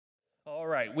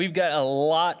right, we've got a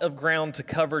lot of ground to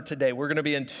cover today. We're going to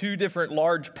be in two different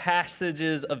large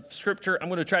passages of Scripture. I'm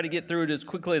going to try to get through it as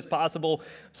quickly as possible.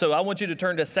 So I want you to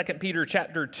turn to 2 Peter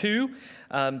chapter 2.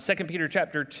 2 Peter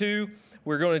chapter 2,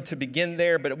 we're going to begin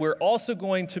there, but we're also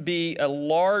going to be a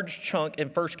large chunk in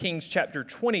 1 Kings chapter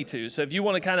 22. So if you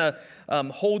want to kind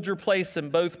of hold your place in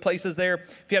both places there,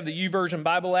 if you have the YouVersion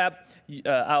Bible app,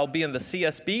 I'll be in the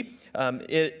CSB.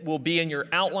 It will be in your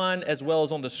outline as well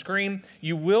as on the screen.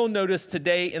 You will notice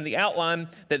today in the outline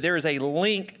that there is a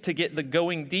link to get the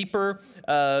Going Deeper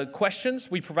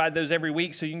questions. We provide those every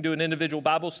week, so you can do an individual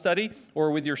Bible study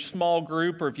or with your small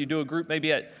group, or if you do a group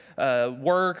maybe at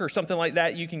work or something like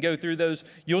that, you can go through those.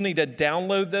 You'll need to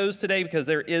download those today because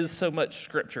there is so much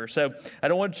Scripture. So I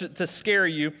don't want to scare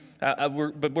you, but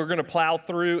we're going to plow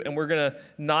through and we're going to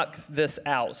knock this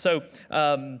out. So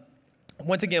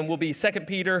once again, we'll be 2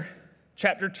 Peter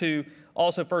chapter 2,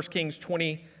 also 1 Kings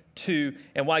 22.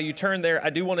 And while you turn there, I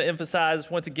do want to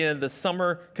emphasize, once again, the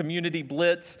summer community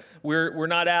blitz. We're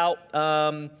not out,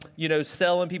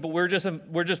 selling people. We're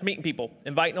just meeting people,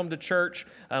 inviting them to church.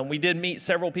 We did meet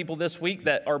several people this week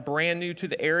that are brand new to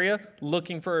the area,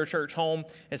 looking for a church home.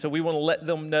 And so we want to let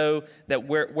them know that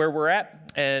where we're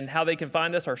at and how they can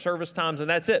find us, our service times, and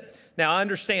that's it. Now, I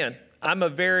understand. I'm a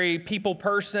very people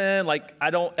person, like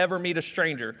I don't ever meet a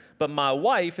stranger, but my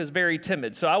wife is very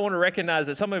timid. So I want to recognize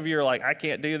that some of you are like, I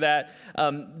can't do that.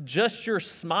 Just your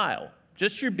smile,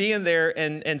 just your being there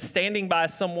and standing by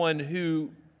someone who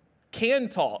can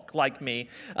talk like me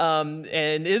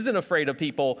and isn't afraid of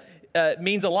people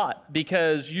means a lot,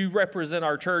 because you represent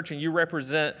our church and you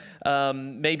represent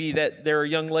maybe that there are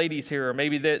young ladies here, or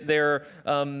maybe that there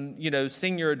are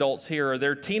senior adults here, or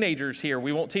there are teenagers here.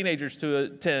 We want teenagers to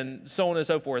attend, so on and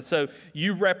so forth. So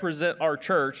you represent our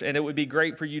church, and it would be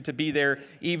great for you to be there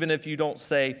even if you don't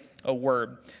say a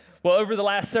word. Well, over the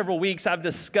last several weeks, I've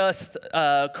discussed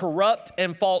corrupt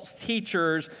and false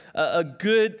teachers a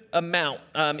good amount.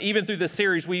 Even through this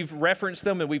series, we've referenced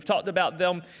them and we've talked about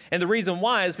them. And the reason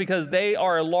why is because they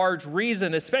are a large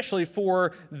reason, especially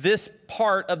for this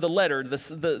part of the letter,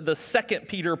 the second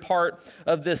Peter part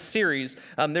of this series.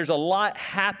 There's a lot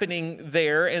happening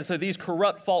there. And so these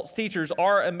corrupt false teachers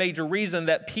are a major reason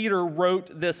that Peter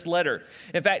wrote this letter.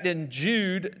 In fact, in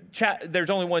Jude,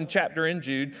 there's only one chapter in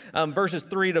Jude, verses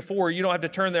 3 to 4. You don't have to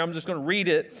turn there. I'm just going to read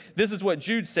it. This is what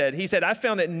Jude said. He said, I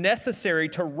found it necessary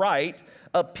to write,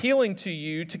 appealing to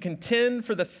you to contend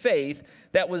for the faith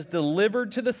that was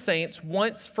delivered to the saints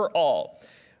once for all.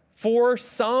 For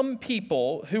some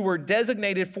people who were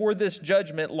designated for this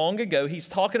judgment long ago, he's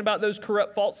talking about those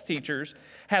corrupt false teachers,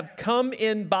 have come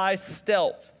in by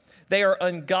stealth. They are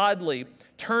ungodly,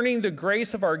 turning the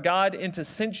grace of our God into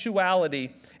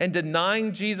sensuality and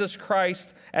denying Jesus Christ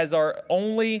as our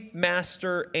only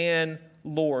master and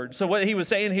Lord. So what he was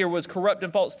saying here was corrupt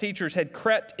and false teachers had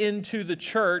crept into the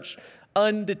church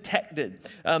undetected.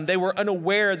 They were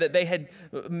unaware that they had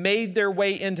made their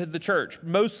way into the church,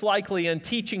 most likely in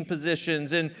teaching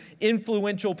positions and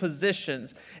influential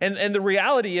positions. And the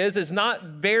reality is, it's not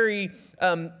very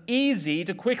easy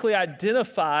to quickly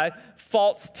identify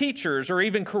false teachers or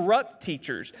even corrupt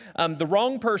teachers. The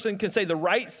wrong person can say the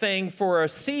right thing for a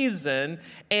season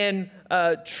and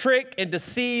trick and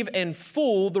deceive and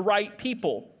fool the right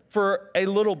people for a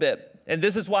little bit. And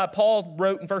this is why Paul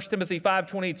wrote in 1 Timothy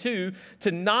 5:22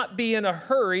 to not be in a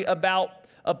hurry about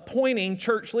appointing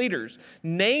church leaders,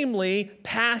 namely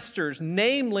pastors,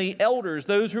 namely elders,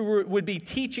 those who would be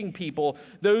teaching people,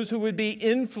 those who would be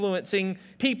influencing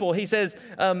people. He says,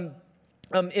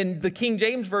 in the King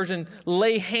James Version,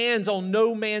 lay hands on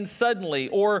no man suddenly,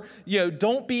 or,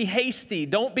 don't be hasty.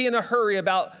 Don't be in a hurry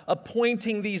about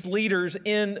appointing these leaders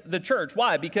in the church.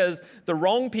 Why? Because the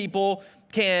wrong people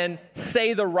can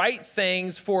say the right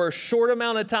things for a short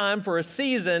amount of time, for a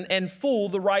season, and fool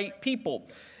the right people.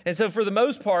 And so for the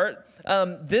most part,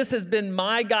 this has been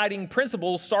my guiding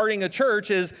principle starting a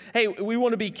church is, hey, we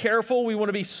want to be careful. We want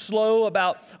to be slow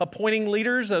about appointing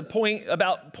leaders,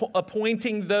 about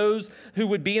appointing those who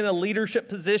would be in a leadership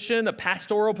position, a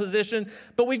pastoral position.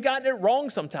 But we've gotten it wrong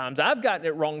sometimes. I've gotten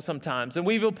it wrong sometimes. And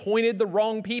we've appointed the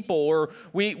wrong people, or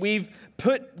we've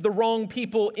put the wrong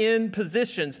people in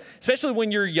positions, especially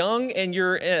when you're young and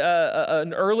you're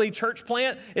an early church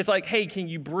plant. It's like, hey, can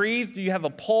you breathe? Do you have a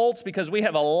pulse? Because we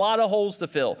have a lot of holes to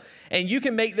fill. And you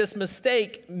can make this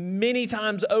mistake many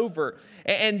times over.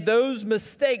 And those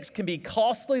mistakes can be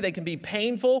costly, they can be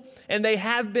painful, and they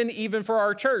have been even for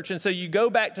our church. And so you go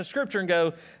back to Scripture and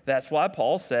go, that's why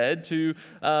Paul said to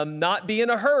not be in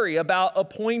a hurry about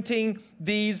appointing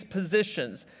these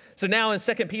positions. So now in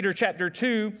 2 Peter chapter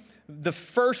 2, the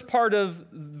first part of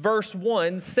verse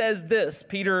 1 says this.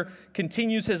 Peter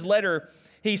continues his letter.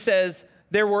 He says,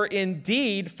 there were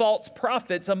indeed false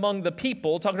prophets among the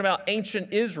people, talking about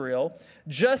ancient Israel,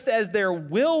 just as there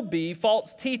will be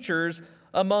false teachers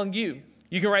among you.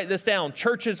 You can write this down.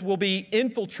 Churches will be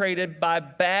infiltrated by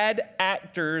bad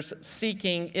actors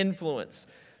seeking influence.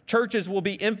 Churches will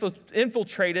be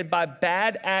infiltrated by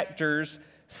bad actors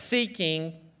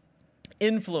seeking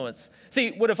influence.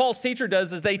 See, what a false teacher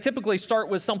does is they typically start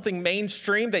with something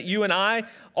mainstream that you and I,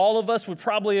 all of us would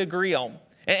probably agree on.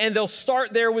 And they'll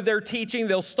start there with their teaching.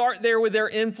 They'll start there with their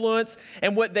influence.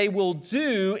 And what they will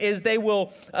do is they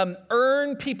will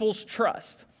earn people's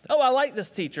trust. Oh, I like this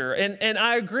teacher, and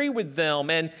I agree with them.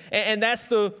 And that's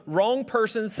the wrong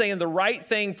person saying the right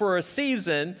thing for a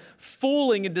season,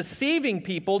 fooling and deceiving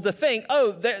people to think,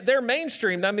 oh, they're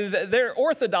mainstream. I mean, they're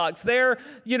orthodox. They're,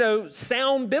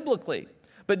 sound biblically.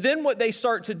 But then what they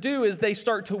start to do is they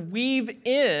start to weave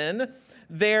in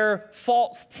their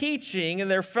false teaching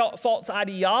and their false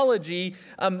ideology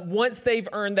once they've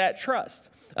earned that trust.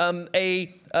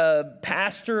 A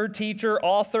pastor, teacher,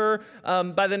 author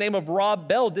by the name of Rob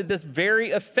Bell did this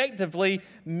very effectively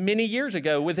many years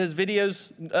ago with his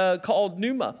videos called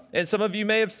Pneuma. And some of you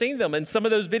may have seen them. And some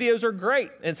of those videos are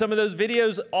great. And some of those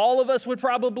videos, all of us would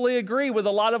probably agree with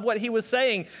a lot of what he was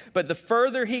saying. But the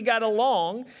further he got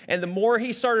along and the more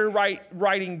he started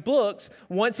writing books,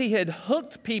 once he had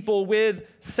hooked people with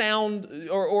sound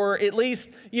or at least,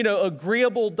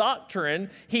 agreeable doctrine,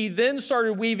 he then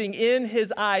started weaving in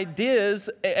his ideas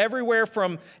everywhere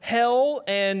from hell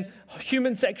and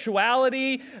human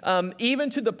sexuality, even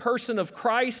to the person of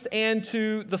Christ and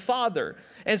to the Father.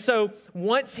 And so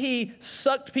once he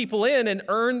sucked people in and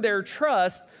earned their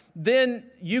trust, then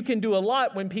you can do a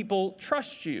lot when people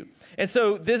trust you. And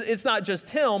so it's not just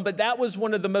him, but that was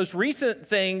one of the most recent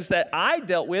things that I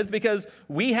dealt with because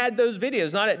we had those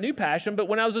videos, not at New Passion, but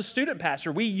when I was a student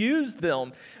pastor, we used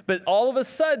them. But all of a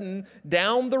sudden,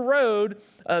 down the road,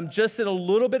 just in a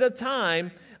little bit of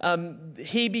time,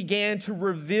 he began to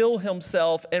reveal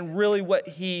himself and really what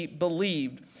he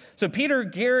believed. So Peter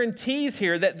guarantees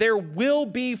here that there will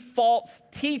be false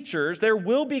teachers, there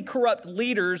will be corrupt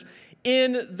leaders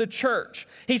in the church.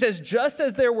 He says, just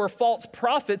as there were false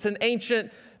prophets in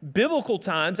ancient biblical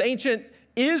times, ancient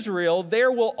Israel,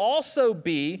 there will also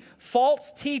be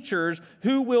false teachers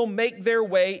who will make their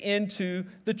way into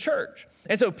the church.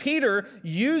 And so Peter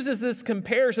uses this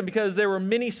comparison because there were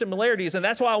many similarities, and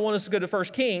that's why I want us to go to 1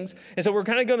 Kings. And so we're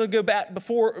kind of going to go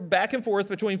back and forth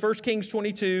between 1 Kings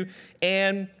 22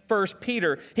 and 1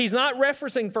 Peter. He's not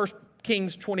referencing 1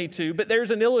 Kings 22, but there's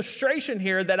an illustration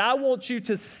here that I want you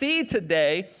to see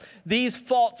today, these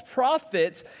false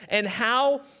prophets and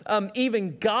how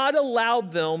even God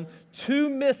allowed them to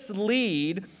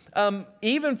mislead,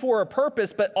 even for a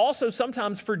purpose, but also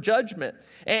sometimes for judgment.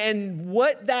 And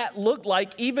what that looked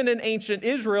like even in ancient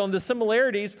Israel and the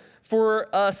similarities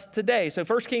for us today. So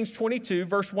 1 Kings 22,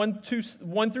 verse 1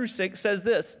 through 6 says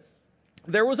this: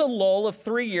 there was a lull of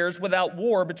 3 years without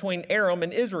war between Aram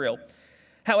and Israel.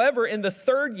 However, in the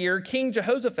 3rd year, King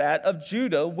Jehoshaphat of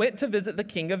Judah went to visit the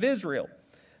king of Israel.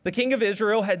 The king of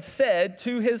Israel had said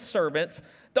to his servants,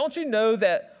 "Don't you know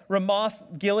that Ramoth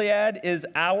Gilead is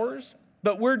ours,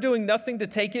 but we're doing nothing to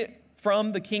take it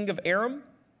from the king of Aram?"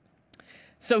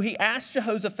 So he asked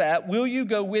Jehoshaphat, "Will you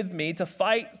go with me to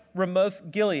fight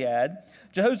Ramoth Gilead?"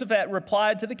 Jehoshaphat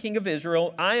replied to the king of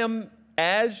Israel, "I am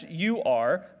as you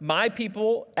are, my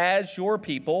people as your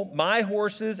people, my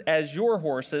horses as your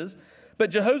horses."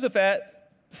 But Jehoshaphat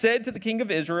said to the king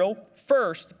of Israel,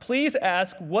 "First, please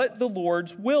ask what the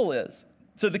Lord's will is."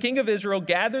 So the king of Israel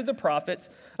gathered the prophets,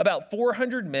 about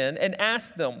 400 men, and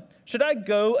asked them, "Should I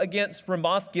go against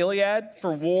Ramoth Gilead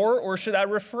for war, or should I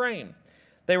refrain?"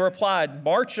 They replied,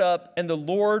 "March up, and the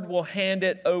Lord will hand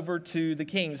it over to the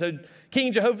king." So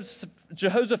King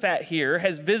Jehoshaphat here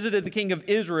has visited the king of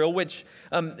Israel, which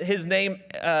his name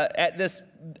at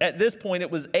this point,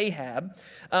 it was Ahab.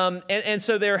 And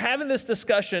so they're having this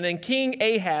discussion, and King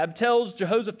Ahab tells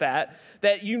Jehoshaphat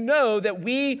that that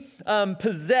we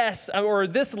possess, or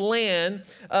this land,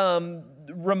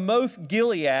 Ramoth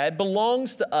Gilead,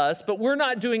 belongs to us, but we're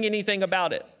not doing anything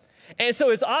about it. And so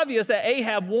it's obvious that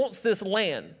Ahab wants this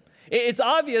land. It's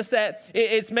obvious that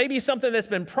it's maybe something that's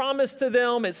been promised to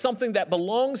them. It's something that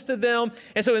belongs to them.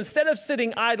 And so instead of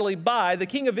sitting idly by, the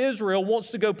king of Israel wants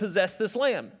to go possess this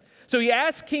land. So he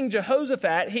asks King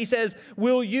Jehoshaphat, he says,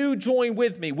 "Will you join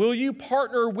with me? Will you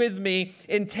partner with me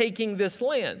in taking this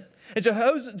land?" And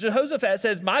Jehoshaphat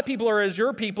says, "My people are as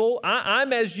your people.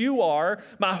 I'm as you are.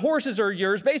 My horses are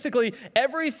yours." Basically,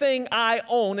 everything I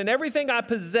own and everything I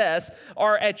possess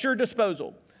are at your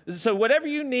disposal. So whatever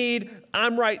you need,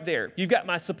 I'm right there. You've got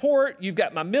my support, you've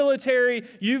got my military,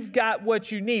 you've got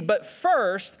what you need. But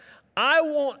first, I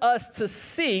want us to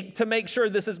seek to make sure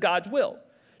this is God's will.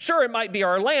 Sure, it might be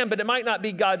our land, but it might not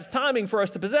be God's timing for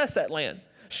us to possess that land.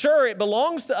 Sure, it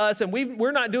belongs to us, and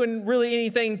we're not doing really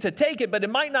anything to take it, but it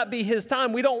might not be His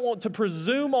time. We don't want to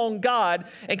presume on God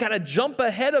and kind of jump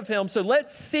ahead of Him. So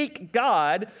let's seek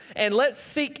God, and let's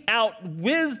seek out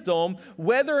wisdom,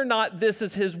 whether or not this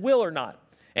is His will or not.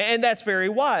 And that's very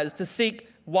wise, to seek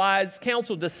wise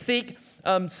counsel, to seek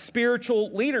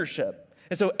spiritual leadership.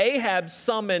 And so Ahab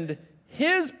summoned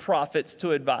his prophets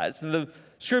to advise. And the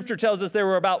scripture tells us there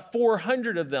were about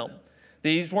 400 of them.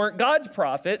 These weren't God's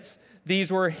prophets.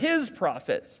 These were his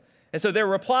prophets. And so their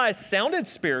replies sounded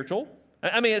spiritual.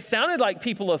 I mean, it sounded like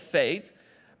people of faith.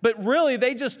 But really,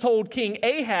 they just told King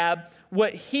Ahab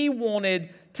what he wanted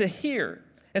to hear.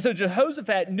 And so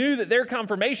Jehoshaphat knew that their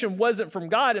confirmation wasn't from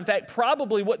God. In fact,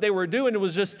 probably what they were doing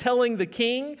was just telling the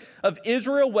king of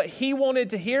Israel what he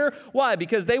wanted to hear. Why?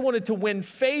 Because they wanted to win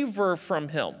favor from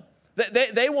him.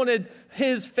 They wanted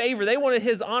his favor. They wanted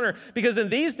his honor. Because in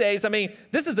these days, I mean,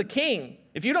 this is a king.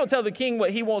 If you don't tell the king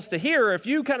what he wants to hear, or if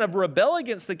you kind of rebel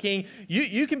against the king,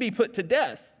 you can be put to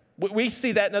death. We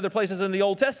see that in other places in the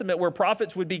Old Testament where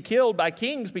prophets would be killed by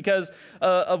kings because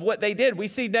of what they did. We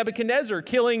see Nebuchadnezzar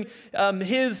killing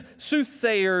his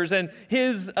soothsayers and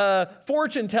his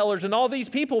fortune tellers and all these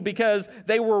people because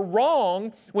they were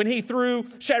wrong when he threw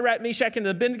Shadrach, Meshach, and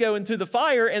Abednego into the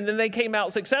fire, and then they came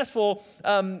out successful.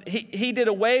 He did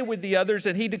away with the others,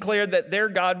 and he declared that their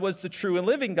God was the true and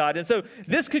living God. And so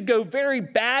this could go very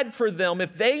bad for them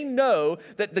if they know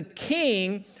that the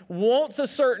king wants a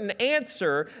certain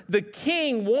answer, the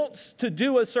king wants to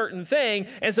do a certain thing,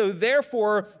 and so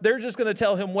therefore they're just going to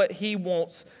tell him what he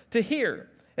wants to hear.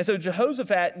 And so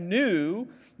Jehoshaphat knew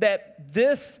that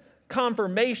this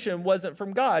confirmation wasn't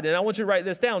from God. And I want you to write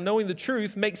this down. Knowing the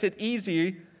truth makes it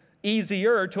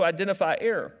easier to identify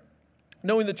error.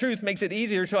 Knowing the truth makes it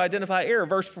easier to identify error.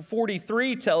 Verse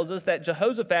 43 tells us that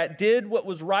Jehoshaphat did what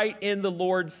was right in the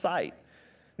Lord's sight.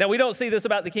 Now, we don't see this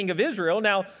about the king of Israel.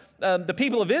 Now, the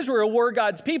people of Israel were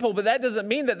God's people, but that doesn't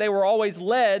mean that they were always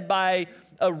led by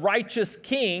a righteous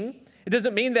king. It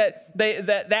doesn't mean that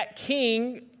that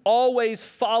king always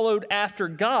followed after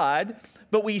God,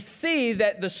 but we see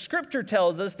that the scripture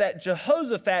tells us that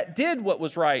Jehoshaphat did what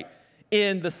was right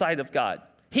in the sight of God.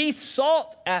 He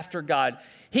sought after God.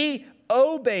 He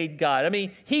obeyed God. I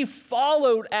mean, he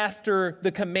followed after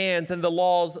the commands and the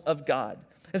laws of God.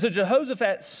 And so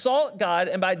Jehoshaphat sought God,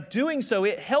 and by doing so,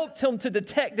 it helped him to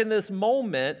detect in this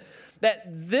moment that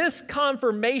this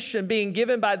confirmation being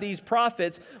given by these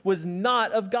prophets was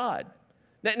not of God.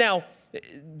 Now,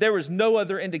 there was no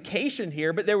other indication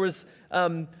here, but there was,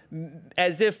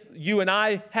 as if you and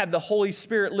I have the Holy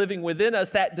Spirit living within us,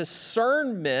 that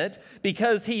discernment,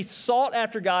 because he sought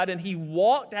after God and he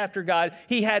walked after God,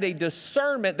 he had a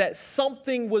discernment that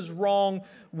something was wrong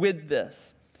with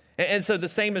this. And so the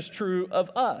same is true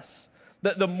of us.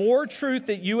 The more truth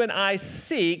that you and I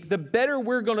seek, the better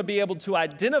we're going to be able to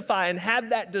identify and have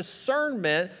that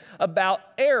discernment about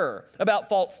error, about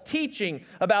false teaching,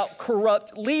 about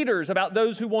corrupt leaders, about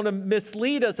those who want to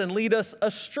mislead us and lead us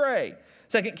astray.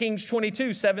 2 Kings 22,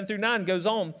 7-9 goes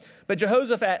on. But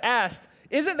Jehoshaphat asked,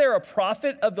 "Isn't there a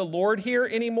prophet of the Lord here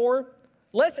anymore?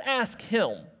 Let's ask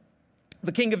him."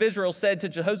 The king of Israel said to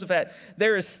Jehoshaphat,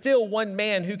 "There is still one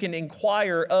man who can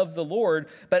inquire of the Lord,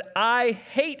 but I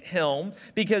hate him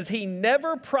because he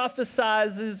never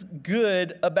prophesies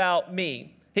good about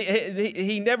me."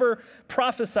 He never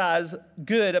prophesies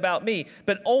good about me,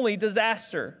 but only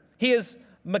disaster. He is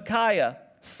Micaiah,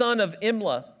 son of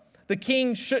Imlah. The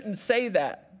king shouldn't say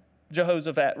that,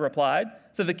 Jehoshaphat replied.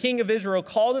 So the king of Israel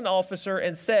called an officer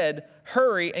and said,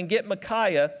 "Hurry and get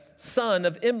Micaiah, son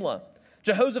of Imlah."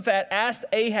 Jehoshaphat asked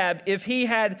Ahab if he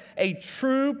had a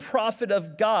true prophet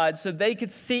of God so they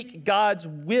could seek God's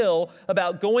will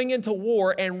about going into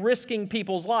war and risking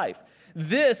people's life.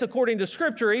 This, according to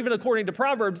Scripture, even according to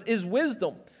Proverbs, is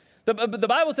wisdom. The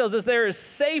Bible tells us there is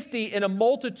safety in a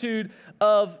multitude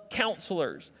of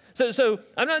counselors. So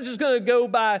I'm not just going to go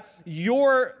by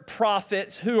your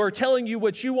prophets who are telling you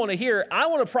what you want to hear. I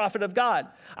want a prophet of God.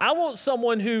 I want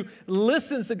someone who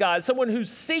listens to God, someone who's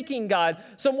seeking God,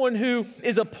 someone who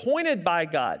is appointed by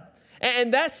God.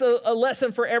 And that's a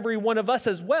lesson for every one of us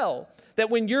as well. That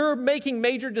when you're making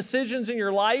major decisions in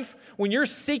your life, when you're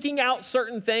seeking out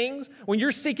certain things, when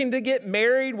you're seeking to get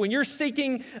married, when you're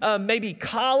seeking maybe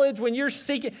college, when you're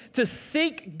seeking to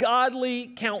seek godly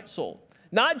counsel.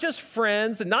 Not just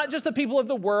friends and not just the people of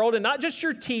the world and not just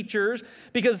your teachers,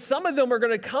 because some of them are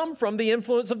going to come from the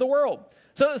influence of the world.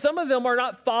 So some of them are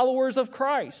not followers of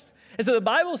Christ. And so the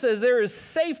Bible says there is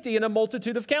safety in a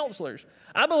multitude of counselors.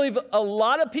 I believe a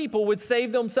lot of people would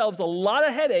save themselves a lot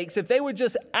of headaches if they would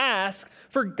just ask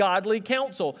for godly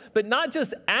counsel, but not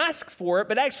just ask for it,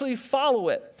 but actually follow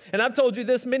it. And I've told you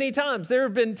this many times. There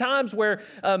have been times where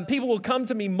people will come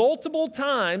to me multiple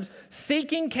times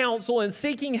seeking counsel and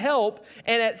seeking help.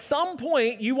 And at some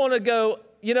point you want to go,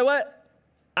 you know what?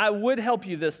 I would help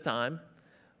you this time,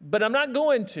 but I'm not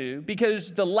going to,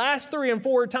 because the last 3 and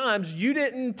 4 times you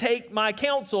didn't take my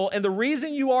counsel, and the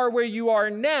reason you are where you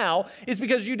are now is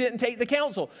because you didn't take the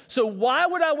counsel. So why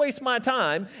would I waste my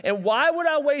time, and why would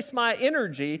I waste my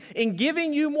energy in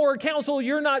giving you more counsel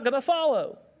you're not going to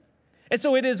follow? And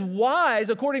so it is wise,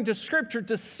 according to Scripture,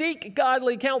 to seek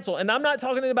godly counsel. And I'm not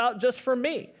talking about just for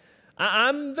me.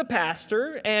 I'm the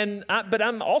pastor, but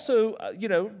I'm also,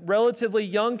 relatively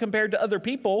young compared to other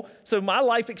people. So my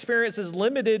life experience is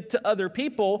limited to other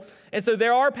people. And so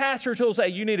there are pastors who will say,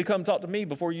 you need to come talk to me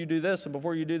before you do this and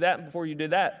before you do that and before you do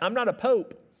that. I'm not a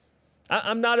pope.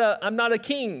 I'm not a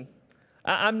king.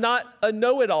 I'm not a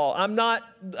know-it-all.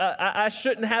 I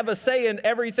shouldn't have a say in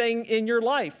everything in your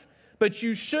life. But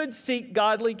you should seek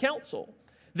godly counsel.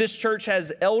 This church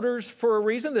has elders for a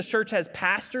reason. This church has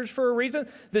pastors for a reason.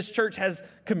 This church has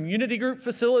community group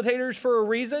facilitators for a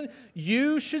reason.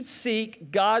 You should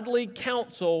seek godly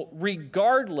counsel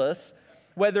regardless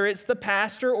whether it's the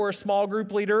pastor or a small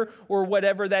group leader or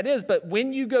whatever that is. But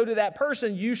when you go to that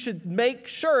person, you should make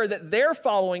sure that they're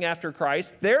following after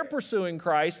Christ, they're pursuing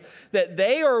Christ, that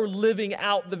they are living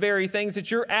out the very things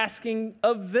that you're asking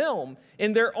of them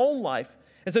in their own life.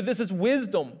 And so this is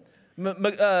wisdom.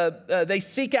 They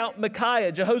seek out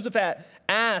Micaiah. Jehoshaphat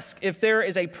ask if there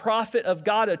is a prophet of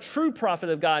God, a true prophet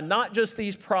of God, not just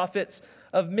these prophets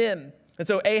of men. And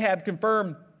so Ahab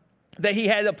confirmed that he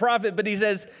had a prophet, but he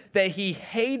says that he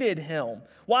hated him.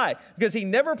 Why? Because he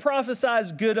never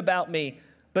prophesies good about me,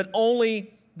 but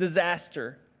only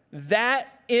disaster.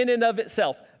 That in and of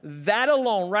itself, that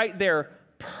alone right there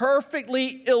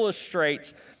perfectly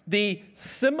illustrates the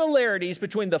similarities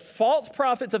between the false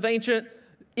prophets of ancient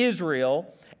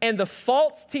Israel and the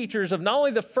false teachers of not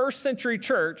only the first century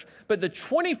church, but the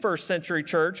 21st century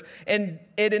church. And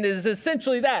it is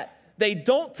essentially that. They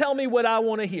don't tell me what I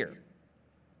want to hear.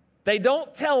 They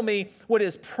don't tell me what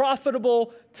is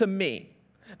profitable to me.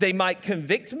 They might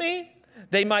convict me.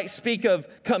 They might speak of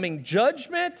coming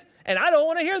judgment. And I don't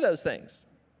want to hear those things.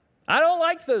 I don't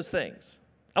like those things.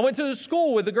 I went to a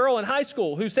school with a girl in high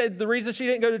school who said the reason she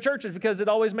didn't go to church is because it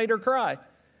always made her cry.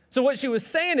 So what she was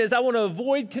saying is, I want to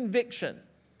avoid conviction.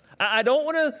 I don't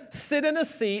want to sit in a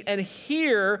seat and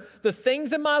hear the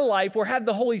things in my life or have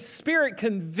the Holy Spirit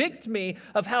convict me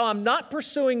of how I'm not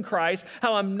pursuing Christ,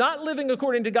 how I'm not living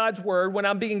according to God's word when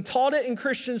I'm being taught it in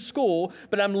Christian school,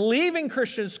 but I'm leaving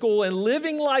Christian school and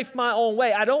living life my own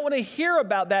way. I don't want to hear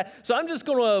about that, so I'm just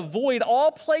going to avoid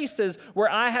all places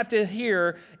where I have to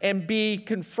hear and be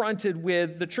confronted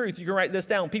with the truth. You can write this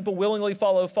down. People willingly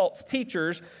follow false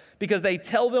teachers because they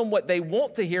tell them what they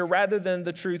want to hear rather than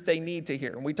the truth they need to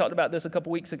hear. And we talked about this a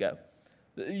couple weeks ago.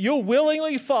 You'll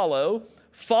willingly follow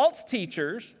false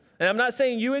teachers, and I'm not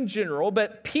saying you in general,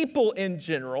 but people in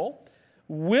general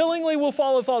willingly will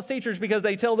follow false teachers because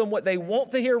they tell them what they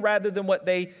want to hear rather than what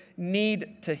they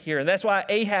need to hear. And that's why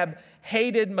Ahab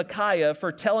hated Micaiah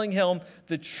for telling him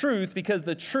the truth, because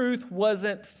the truth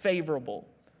wasn't favorable.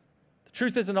 The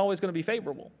truth isn't always going to be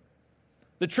favorable.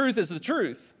 The truth is the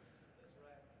truth.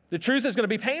 The truth is going to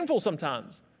be painful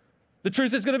sometimes. The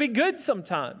truth is going to be good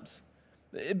sometimes.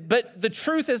 But the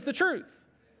truth is the truth.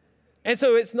 And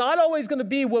so it's not always going to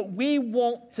be what we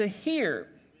want to hear.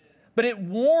 But it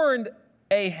warned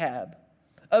Ahab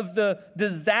of the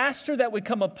disaster that would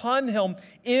come upon him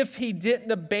if he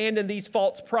didn't abandon these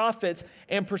false prophets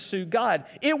and pursue God.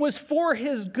 It was for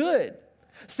his good.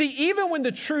 See, even when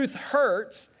the truth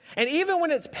hurts, and even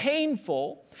when it's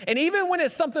painful, and even when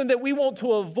it's something that we want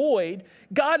to avoid,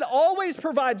 God always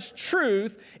provides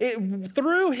truth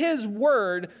through His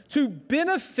Word to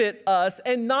benefit us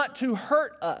and not to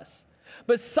hurt us.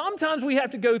 But sometimes we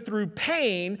have to go through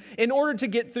pain in order to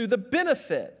get through the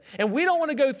benefit. And we don't want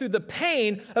to go through the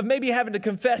pain of maybe having to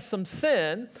confess some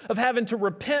sin, of having to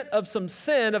repent of some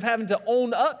sin, of having to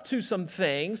own up to some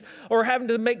things, or having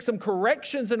to make some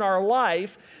corrections in our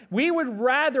life. We would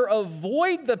rather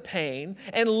avoid the pain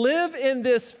and live in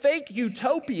this fake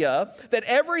utopia that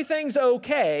everything's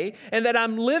okay and that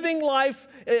I'm living life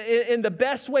in the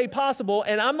best way possible,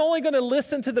 and I'm only going to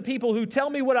listen to the people who tell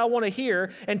me what I want to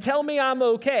hear and tell me I'm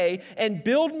okay and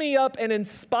build me up and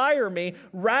inspire me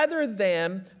rather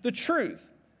than the truth.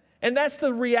 And that's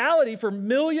the reality for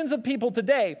millions of people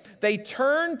today. They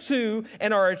turn to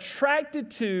and are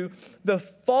attracted to the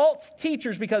false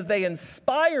teachers because they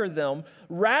inspire them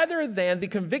rather than the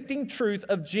convicting truth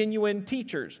of genuine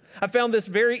teachers. I found this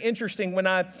very interesting when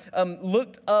I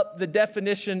looked up the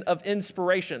definition of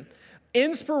inspiration.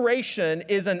 Inspiration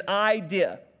is an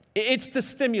idea. It's to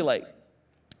stimulate.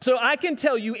 So I can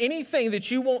tell you anything that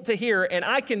you want to hear, and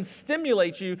I can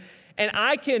stimulate you, and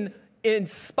I can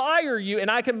inspire you,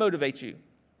 and I can motivate you.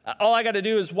 All I got to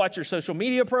do is watch your social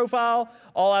media profile.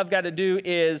 All I've got to do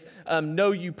is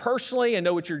know you personally and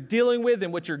know what you're dealing with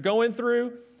and what you're going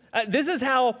through. This is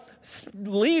how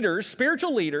leaders,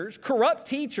 spiritual leaders, corrupt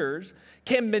teachers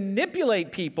can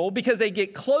manipulate people because they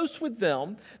get close with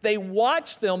them, they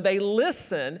watch them, they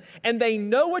listen, and they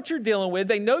know what you're dealing with.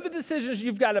 They know the decisions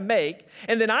you've got to make.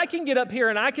 And then I can get up here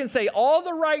and I can say all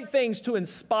the right things to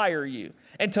inspire you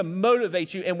and to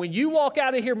motivate you. And when you walk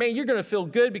out of here, man, you're going to feel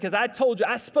good because I told you,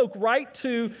 I spoke right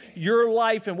to your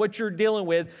life and what you're dealing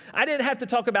with. I didn't have to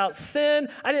talk about sin.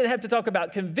 I didn't have to talk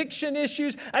about conviction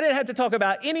issues. I didn't have to talk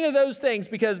about any of those things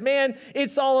because, man,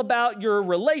 it's all about your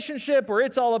relationship or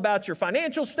it's all about your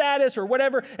financial status or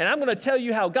whatever. And I'm going to tell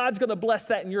you how God's going to bless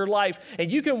that in your life.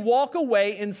 And you can walk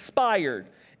away inspired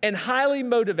and highly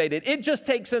motivated. It just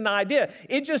takes an idea.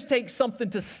 It just takes something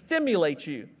to stimulate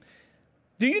you.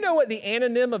 Do you know what the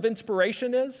antonym of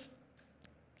inspiration is?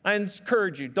 I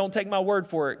encourage you, don't take my word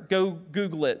for it. Go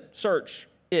Google it, search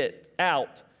it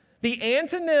out. The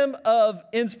antonym of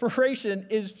inspiration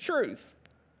is truth.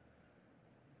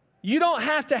 You don't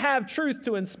have to have truth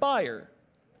to inspire.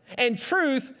 And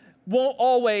truth won't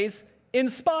always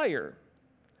inspire.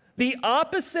 The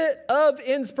opposite of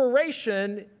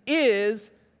inspiration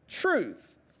is truth.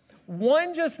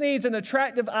 One just needs an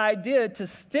attractive idea to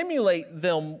stimulate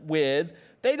them with.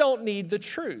 They don't need the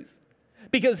truth.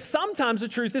 Because sometimes the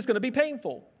truth is going to be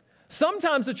painful.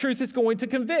 Sometimes the truth is going to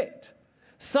convict.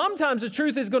 Sometimes the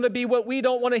truth is going to be what we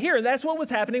don't want to hear. And that's what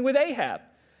was happening with Ahab.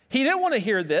 He didn't want to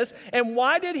hear this. And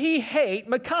why did he hate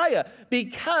Micaiah?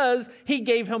 Because he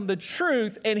gave him the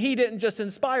truth and he didn't just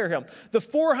inspire him. The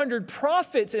 400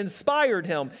 prophets inspired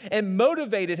him and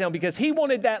motivated him because he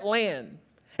wanted that land.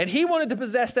 And he wanted to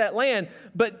possess that land.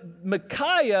 But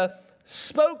Micaiah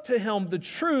spoke to him the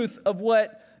truth of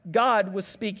what God was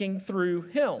speaking through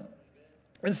him.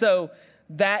 And so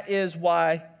that is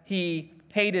why he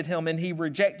hated him and he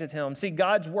rejected him. See,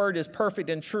 God's word is perfect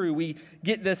and true. We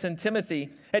get this in Timothy.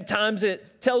 At times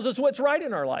it tells us what's right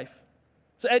in our life.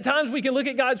 So at times we can look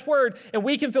at God's word and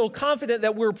we can feel confident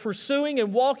that we're pursuing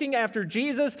and walking after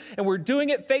Jesus and we're doing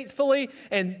it faithfully.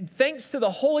 And thanks to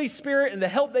the Holy Spirit and the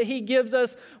help that he gives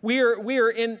us, we are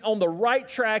on the right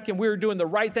track and we're doing the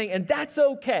right thing. And that's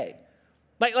okay.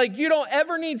 Like you don't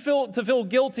ever need to feel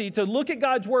guilty to look at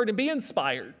God's word and be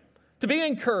inspired, to be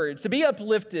encouraged, to be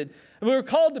uplifted. And we were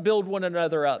called to build one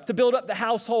another up, to build up the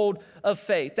household of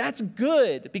faith. That's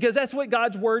good because that's what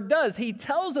God's word does. He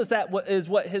tells us that is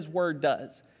what his word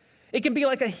does. It can be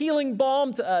like a healing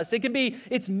balm to us.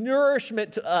 It's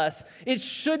nourishment to us. It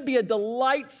should be a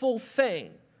delightful thing.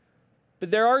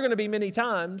 But there are going to be many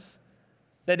times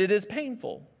that it is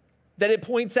painful, that it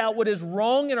points out what is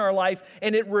wrong in our life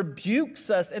and it rebukes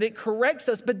us and it corrects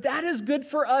us. But that is good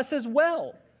for us as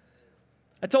well.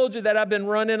 I told you that I've been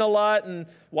running a lot and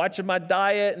watching my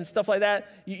diet and stuff like that.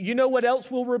 You know what else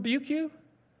will rebuke you?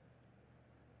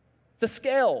 The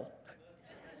scale.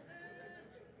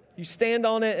 You stand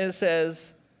on it and it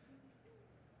says,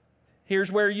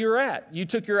 here's where you're at. You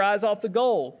took your eyes off the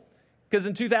goal. Because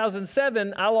in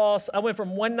 2007, I went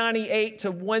from 198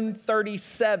 to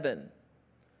 137.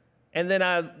 And then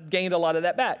I gained a lot of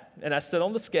that back. And I stood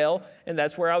on the scale and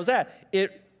that's where I was at.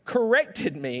 It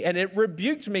corrected me and it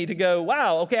rebuked me to go,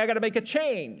 wow, okay, I got to make a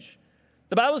change.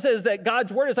 The Bible says that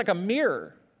God's word is like a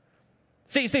mirror.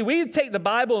 See, we take the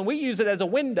Bible and we use it as a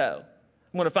window.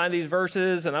 I'm going to find these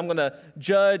verses and I'm going to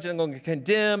judge and I'm going to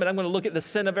condemn and I'm going to look at the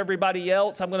sin of everybody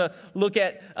else. I'm going to look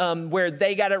at where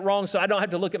they got it wrong so I don't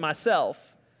have to look at myself.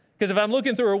 Because if I'm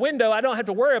looking through a window, I don't have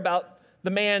to worry about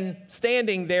the man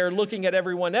standing there looking at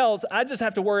everyone else. I just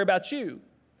have to worry about you.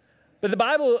 But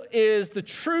the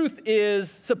truth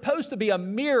is supposed to be a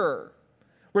mirror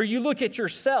where you look at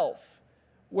yourself,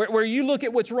 where you look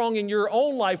at what's wrong in your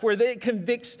own life, where it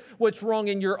convicts what's wrong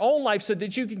in your own life so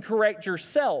that you can correct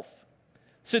yourself,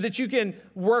 so that you can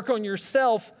work on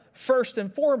yourself first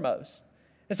and foremost.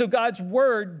 And so God's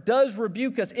word does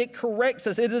rebuke us. It corrects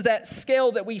us. It is that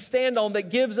scale that we stand on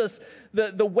that gives us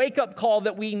the wake-up call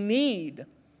that we need.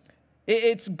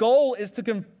 Its goal is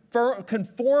to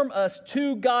conform us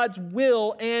to God's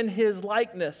will and his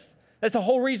likeness. That's the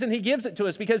whole reason he gives it to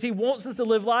us, because he wants us to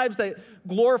live lives that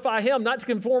glorify him, not to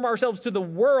conform ourselves to the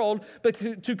world,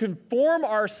 but to conform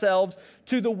ourselves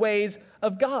to the ways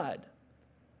of God.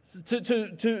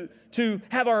 To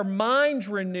have our minds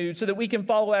renewed so that we can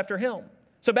follow after him.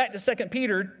 So back to 2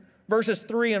 Peter, verses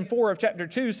 3 and 4 of chapter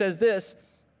 2 says this: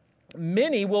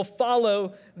 many will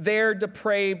follow their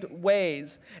depraved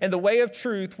ways, and the way of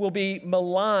truth will be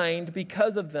maligned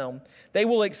because of them. They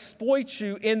will exploit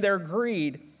you in their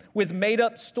greed with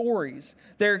made-up stories.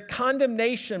 Their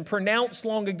condemnation pronounced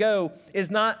long ago is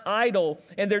not idle,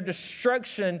 and their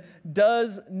destruction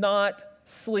does not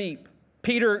sleep.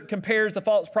 Peter compares the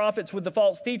false prophets with the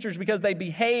false teachers because they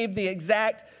behave the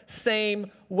exact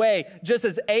same way. Just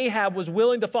as Ahab was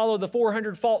willing to follow the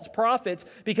 400 false prophets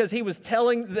because they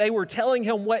were telling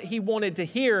him what he wanted to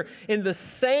hear, in the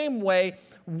same way,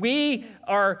 we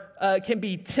can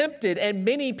be tempted, and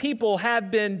many people have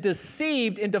been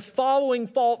deceived into following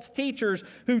false teachers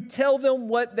who tell them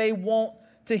what they want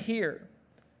to hear.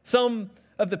 Some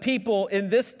of the people in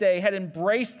this day had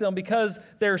embraced them because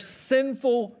their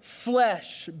sinful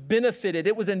flesh benefited.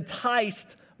 It was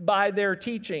enticed by their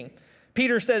teaching.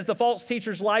 Peter says the false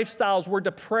teachers' lifestyles were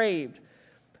depraved.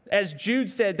 As Jude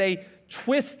said, they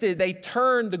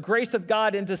turned the grace of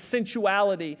God into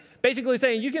sensuality. Basically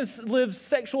saying you can live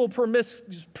sexual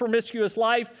promiscuous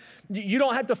life. You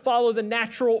don't have to follow the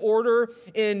natural order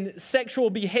in sexual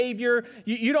behavior.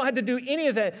 You don't have to do any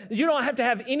of that. You don't have to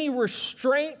have any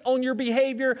restraint on your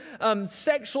behavior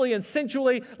sexually and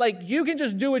sensually. Like, you can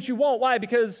just do what you want. Why?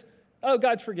 Because,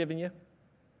 God's forgiven you.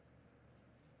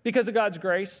 Because of God's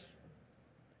grace.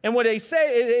 And what they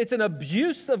say, it's an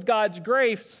abuse of God's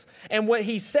grace. And what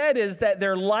he said is that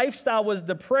their lifestyle was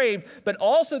depraved, but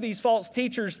also these false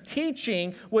teachers'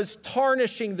 teaching was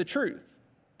tarnishing the truth.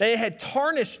 They had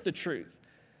tarnished the truth.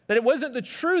 That it wasn't the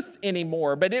truth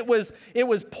anymore, but it was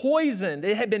poisoned.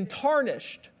 It had been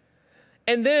tarnished.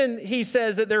 And then he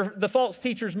says that the false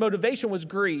teacher's motivation was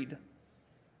greed.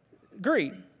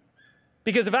 Greed.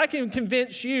 Because if I can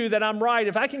convince you that I'm right,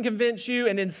 if I can convince you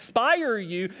and inspire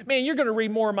you, man, you're going to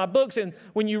read more of my books. And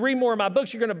when you read more of my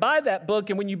books, you're going to buy that book.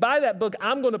 And when you buy that book,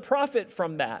 I'm going to profit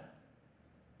from that.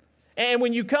 And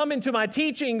when you come into my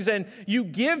teachings and you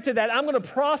give to that, I'm going to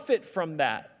profit from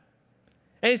that.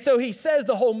 And so he says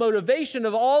the whole motivation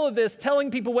of all of this, telling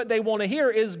people what they want to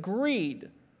hear, is greed.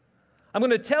 I'm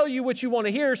going to tell you what you want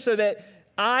to hear so that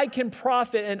I can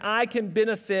profit and I can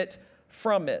benefit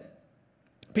from it.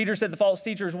 Peter said the false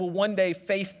teachers will one day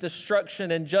face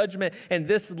destruction and judgment, and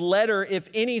this letter, if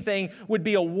anything, would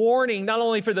be a warning not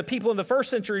only for the people in the first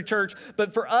century church,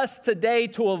 but for us today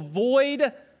to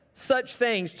avoid such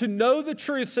things, to know the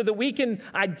truth so that we can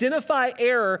identify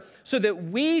error so that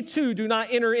we too do not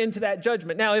enter into that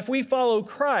judgment. Now, if we follow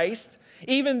Christ,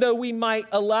 even though we might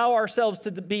allow ourselves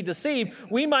to be deceived,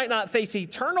 we might not face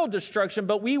eternal destruction,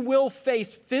 but we will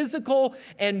face physical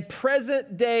and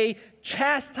present day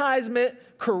chastisement,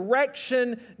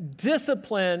 correction,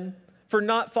 discipline for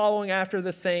not following after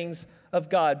the things of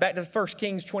God. Back to 1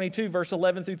 Kings 22, verse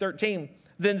 11 through 13.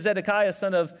 Then Zedekiah,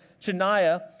 son of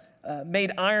Chenaanah,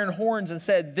 made iron horns and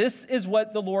said, "This is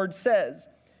what the Lord says.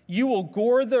 You will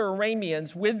gore the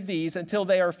Arameans with these until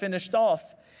they are finished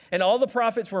off." And all the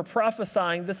prophets were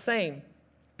prophesying the same.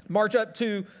 March up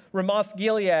to Ramoth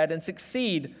Gilead and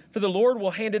succeed, for the Lord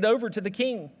will hand it over to the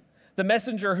king. The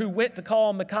messenger who went to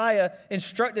call Micaiah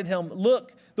instructed him,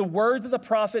 "Look, the words of the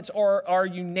prophets are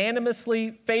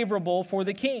unanimously favorable for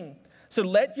the king. So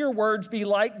let your words be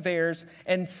like theirs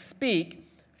and speak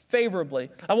favorably."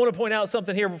 I want to point out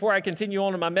something here before I continue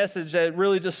on in my message that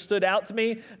really just stood out to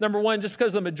me. Number one, just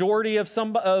because the majority of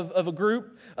a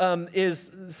group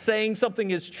is saying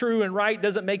something is true and right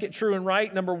doesn't make it true and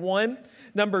right, number one.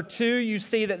 Number two, you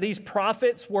see that these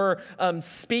prophets were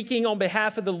speaking on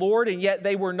behalf of the Lord, and yet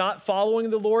they were not following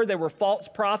the Lord. They were false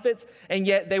prophets, and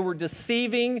yet they were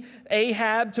deceiving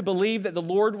Ahab to believe that the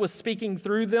Lord was speaking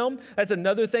through them. That's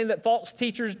another thing that false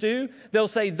teachers do. They'll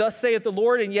say, "Thus saith the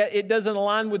Lord," and yet it doesn't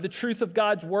align with the truth of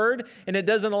God's word, and it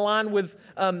doesn't align with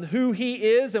who he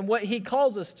is and what he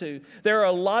calls us to. There are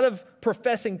a lot of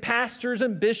professing pastors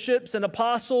and bishops and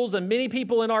apostles and many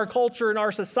people in our culture and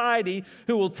our society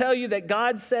who will tell you that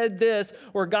God said this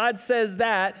or God says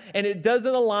that, and it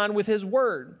doesn't align with his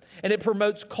word. And it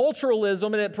promotes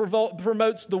culturalism, and it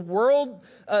promotes the world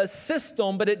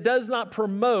system, but it does not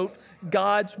promote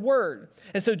God's word.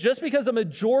 And so just because a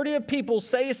majority of people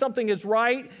say something is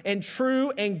right and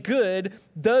true and good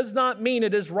does not mean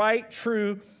it is right,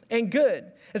 true, and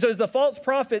good. And so as the false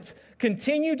prophets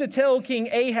continue to tell King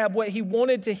Ahab what he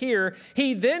wanted to hear,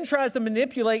 he then tries to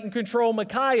manipulate and control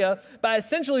Micaiah by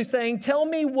essentially saying, "Tell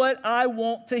me what I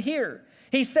want to hear."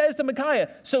 He says to Micaiah,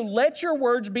 so let your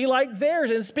words be like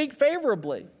theirs and speak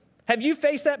favorably. Have you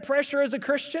faced that pressure as a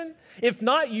Christian? If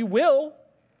not, you will.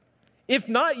 If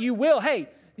not, you will. Hey,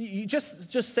 you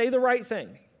just say the right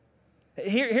thing.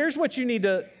 Here's what you need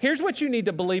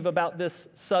to believe about this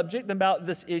subject, about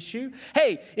this issue.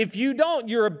 Hey, if you don't,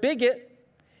 you're a bigot.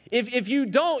 If you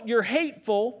don't, you're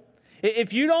hateful.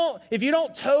 If you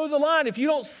don't toe the line, if you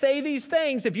don't say these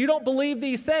things, if you don't believe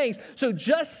these things, so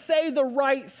just say the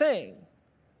right thing.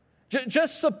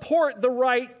 Just support the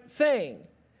right thing,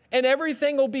 and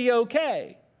everything will be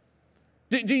okay.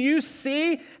 Do you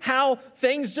see how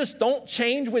things just don't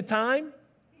change with time?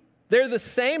 They're the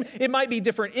same. It might be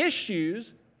different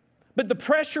issues, but the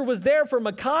pressure was there for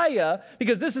Micaiah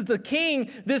because this is the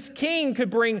king. This king could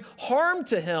bring harm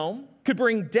to him, could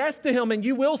bring death to him, and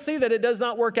you will see that it does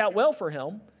not work out well for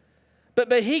him.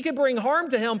 But he could bring harm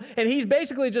to him, and he's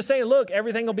basically just saying, look,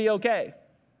 everything will be okay.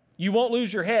 You won't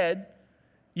lose your head.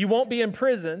 You won't be in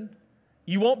prison.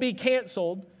 You won't be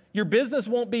canceled. Your business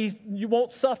you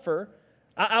won't suffer.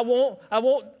 I won't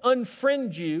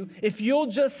unfriend you if you'll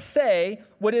just say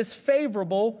what is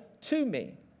favorable to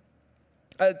me.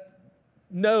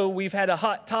 No, we've had a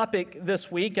hot topic this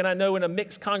week, and I know in a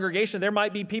mixed congregation there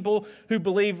might be people who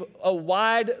believe a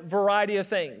wide variety of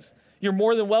things. You're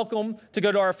more than welcome to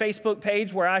go to our Facebook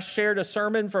page where I shared a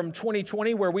sermon from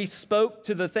 2020 where we spoke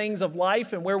to the things of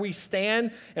life and where we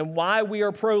stand and why we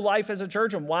are pro-life as a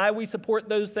church and why we support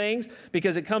those things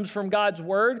because it comes from God's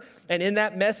word. And in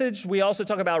that message, we also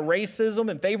talk about racism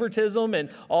and favoritism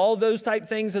and all those type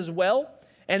things as well.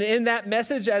 And in that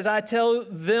message, as I tell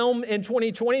them in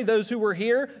 2020, those who were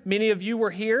here, many of you were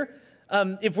here,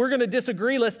 if we're going to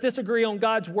disagree, let's disagree on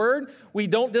God's word. We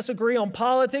don't disagree on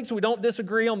politics. We don't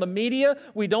disagree on the media.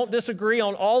 We don't disagree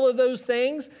on all of those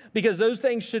things because those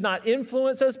things should not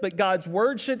influence us, but God's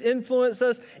word should influence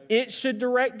us. It should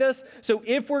direct us. So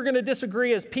if we're going to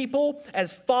disagree as people,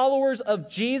 as followers of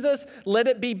Jesus, let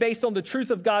it be based on the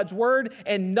truth of God's word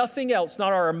and nothing else,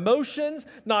 not our emotions,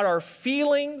 not our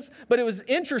feelings. But it was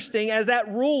interesting as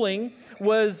that ruling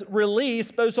was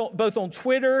released both on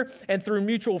Twitter and through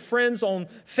mutual friends on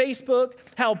Facebook,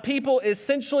 how people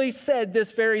essentially said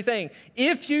this very thing.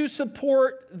 If you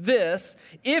support this,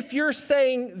 if you're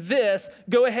saying this,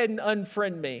 go ahead and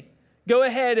unfriend me. Go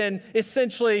ahead and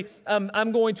essentially,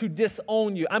 I'm going to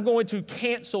disown you. I'm going to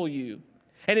cancel you.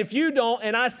 And if you don't,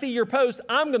 and I see your post,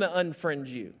 I'm going to unfriend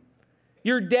you.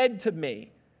 You're dead to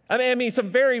me. I mean, some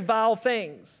very vile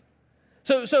things.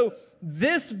 So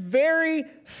this very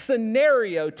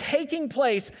scenario taking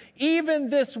place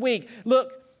even this week,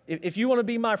 look, if you want to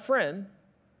be my friend,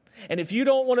 and if you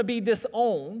don't want to be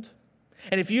disowned,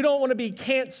 and if you don't want to be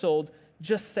canceled,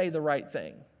 just say the right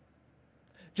thing.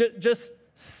 Just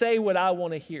say what I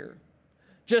want to hear.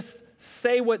 Just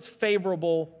say what's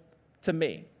favorable to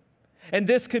me. And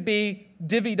this could be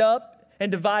divvied up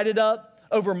and divided up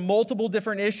over multiple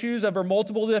different issues, over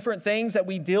multiple different things that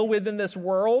we deal with in this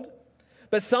world.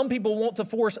 But some people want to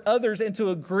force others into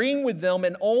agreeing with them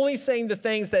and only saying the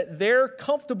things that they're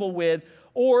comfortable with,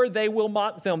 or they will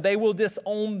mock them. They will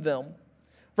disown them.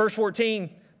 Verse 14,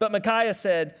 but Micaiah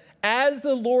said, as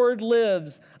the Lord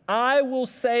lives, I will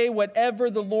say whatever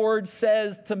the Lord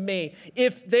says to me.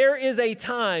 If there is a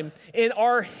time in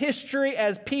our history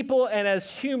as people and as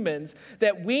humans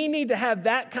that we need to have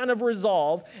that kind of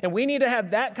resolve, and we need to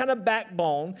have that kind of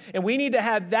backbone, and we need to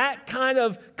have that kind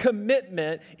of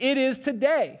commitment, it is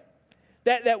today.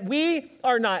 That we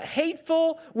are not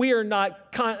hateful, we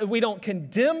don't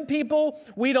condemn people,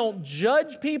 we don't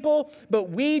judge people,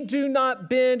 but we do not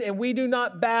bend and we do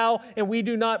not bow and we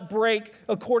do not break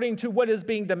according to what is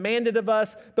being demanded of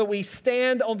us, but we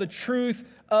stand on the truth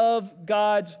of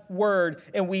God's word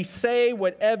and we say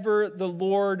whatever the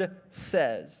Lord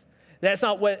says. That's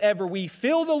not whatever we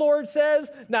feel the Lord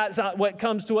says. That's not what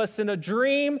comes to us in a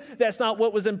dream. That's not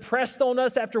what was impressed on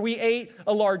us after we ate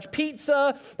a large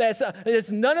pizza. It's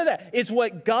none of that. It's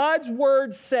what God's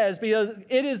word says because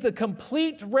it is the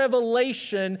complete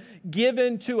revelation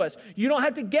given to us. You don't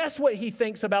have to guess what he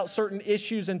thinks about certain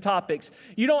issues and topics.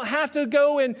 You don't have to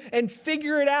go and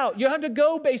figure it out. You don't have to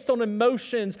go based on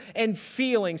emotions and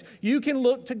feelings. You can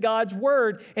look to God's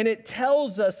word and it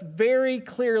tells us very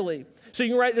clearly. So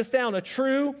you can write this down. A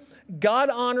true,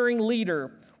 God-honoring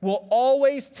leader will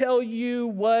always tell you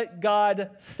what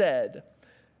God said.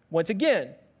 Once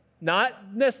again, not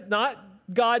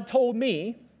God told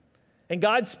me, and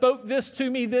God spoke this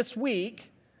to me this week.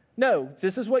 No,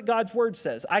 this is what God's word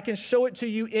says. I can show it to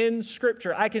you in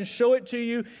Scripture. I can show it to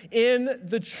you in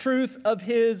the truth of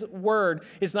His word.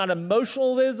 It's not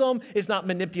emotionalism. It's not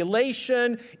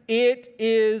manipulation. It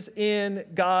is in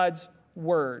God's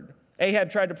word. Ahab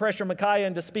tried to pressure Micaiah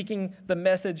into speaking the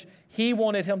message he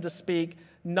wanted him to speak,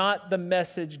 not the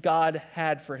message God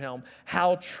had for him.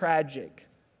 How tragic.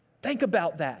 Think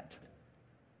about that.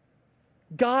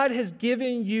 God has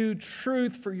given you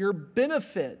truth for your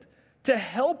benefit, to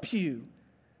help you,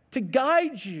 to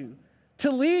guide you,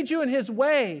 to lead you in His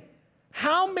way.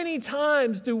 How many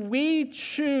times do we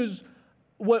choose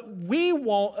what we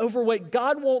want over what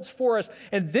God wants for us?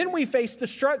 And then we face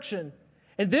destruction.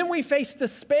 And then we face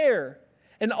despair.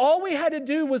 And all we had to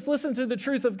do was listen to the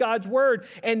truth of God's word.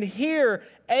 And here,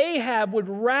 Ahab would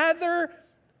rather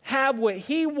have what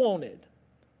he wanted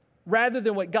rather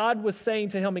than what God was saying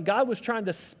to him. And God was trying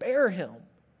to spare him.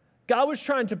 God was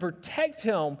trying to protect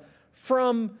him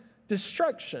from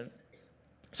destruction.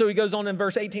 So he goes on in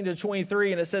verse 18 to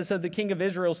 23, and it says, so the king of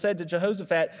Israel said to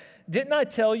Jehoshaphat, didn't I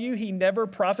tell you he never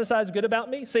prophesies good about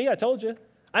me? See, I told you.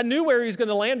 I knew where he was going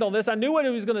to land on this. I knew what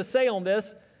he was going to say on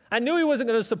this. I knew he wasn't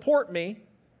going to support me,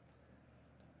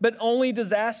 but only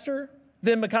disaster.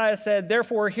 Then Micaiah said,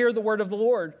 therefore, hear the word of the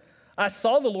Lord. I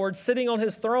saw the Lord sitting on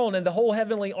his throne, and the whole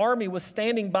heavenly army was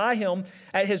standing by him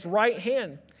at his right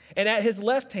hand and at his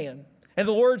left hand. And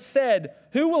the Lord said,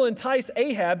 who will entice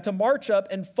Ahab to march up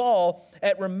and fall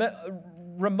at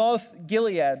Ramoth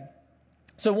Gilead?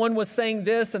 So one was saying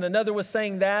this and another was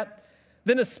saying that.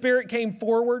 Then a spirit came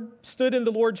forward, stood in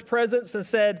the Lord's presence and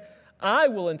said, I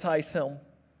will entice him.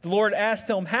 The Lord asked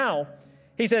him, how?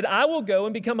 He said, I will go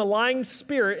and become a lying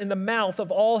spirit in the mouth of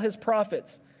all his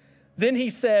prophets. Then he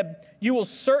said, you will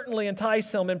certainly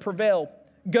entice him and prevail.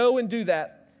 Go and do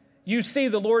that. You see,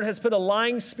 the Lord has put a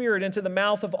lying spirit into the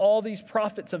mouth of all these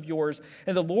prophets of yours,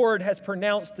 and the Lord has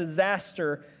pronounced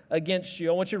disaster against you.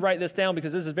 I want you to write this down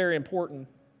because this is very important.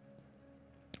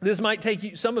 This might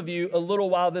take some of you a little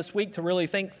while this week to really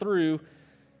think through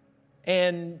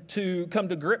and to come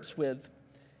to grips with.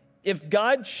 If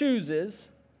God chooses,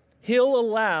 He'll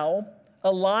allow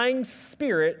a lying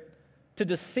spirit to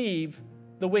deceive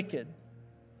the wicked.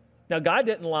 Now, God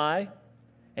didn't lie,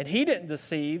 and He didn't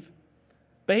deceive,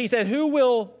 but He said, who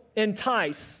will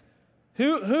entice?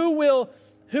 Who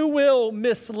will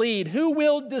mislead? Who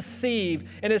will deceive?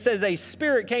 And it says a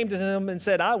spirit came to him and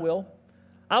said, I will.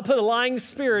 I'll put a lying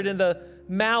spirit in the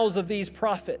mouths of these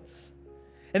prophets.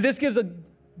 And this gives a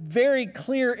very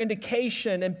clear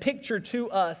indication and picture to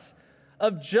us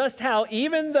of just how,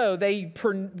 even though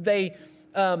they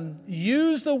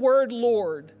use the word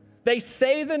Lord, they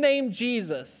say the name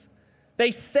Jesus,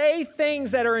 they say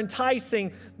things that are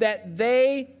enticing, that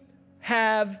they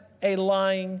have a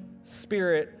lying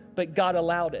spirit, but God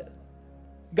allowed it.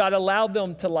 God allowed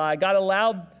them to lie. God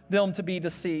allowed them to be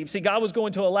deceived. See, God was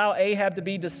going to allow Ahab to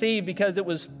be deceived because it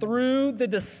was through the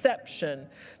deception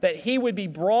that he would be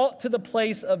brought to the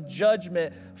place of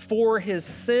judgment for his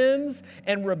sins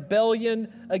and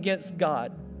rebellion against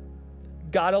God.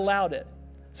 God allowed it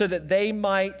so that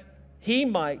he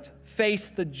might face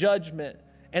the judgment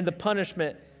and the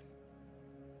punishment.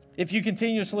 If you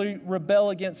continuously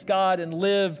rebel against God and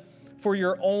live for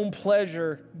your own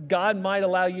pleasure, God might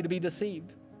allow you to be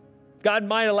deceived. God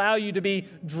might allow you to be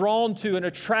drawn to and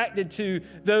attracted to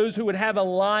those who would have a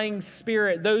lying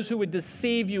spirit, those who would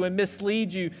deceive you and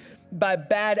mislead you by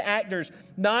bad actors,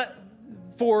 not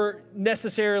for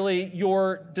necessarily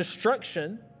your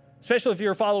destruction, especially if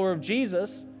you're a follower of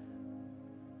Jesus,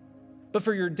 but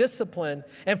for your discipline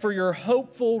and for your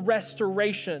hopeful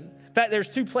restoration. In fact, there's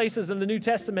two places in the New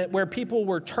Testament where people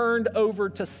were turned over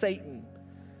to Satan,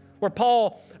 where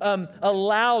Paul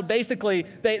allowed, basically,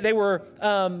 they were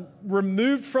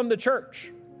removed from the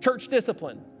church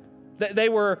discipline. They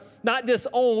were not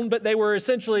disowned, but they were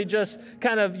essentially just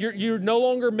kind of, you're no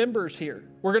longer members here.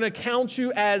 We're going to count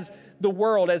you as the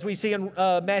world, as we see in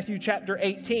Matthew chapter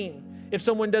 18. If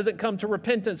someone doesn't come to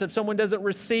repentance, if someone doesn't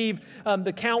receive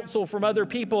the counsel from other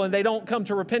people and they don't come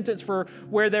to repentance for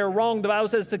where they're wrong, the Bible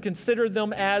says to consider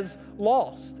them as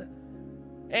lost.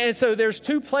 And so there's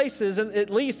two places, at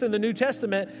least in the New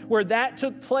Testament, where that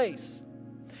took place.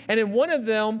 And in one of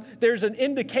them, there's an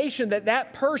indication that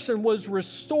that person was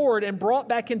restored and brought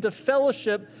back into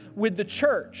fellowship with the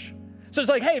church. So it's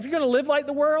like, hey, if you're going to live like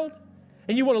the world,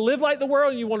 and you want to live like the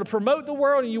world, and you want to promote the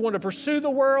world, and you want to pursue the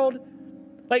world,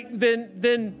 like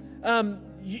then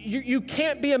you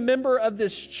can't be a member of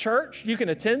this church. You can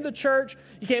attend the church.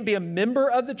 You can't be a member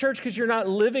of the church because you're not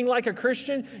living like a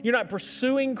Christian. You're not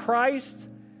pursuing Christ.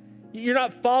 You're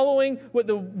not following what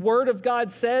the Word of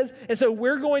God says. And so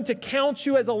we're going to count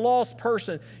you as a lost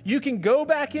person. You can go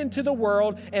back into the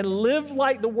world and live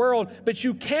like the world, but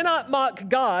you cannot mock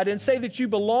God and say that you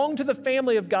belong to the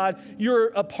family of God. You're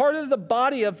a part of the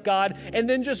body of God, and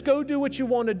then just go do what you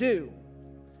want to do.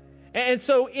 And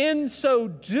so in so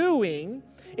doing,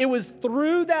 It was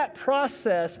through that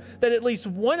process that at least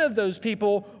one of those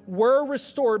people were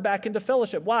restored back into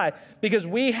fellowship. Why? Because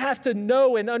we have to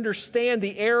know and understand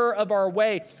the error of our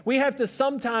way. We have to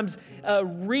sometimes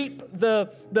reap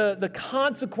the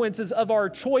consequences of our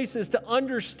choices to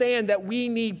understand that we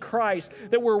need Christ,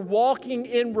 that we're walking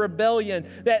in rebellion,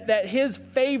 that His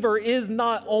favor is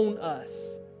not on us.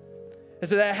 And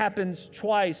so that happens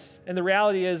twice. And the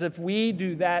reality is, if we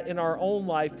do that in our own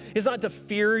life, it's not to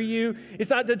fear you. It's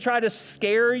not to try to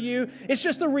scare you. It's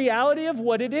just the reality of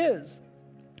what it is.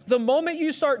 The moment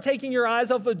you start taking your eyes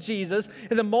off of Jesus,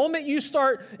 and the moment you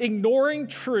start ignoring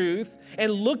truth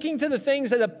and looking to the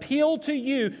things that appeal to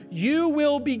you, you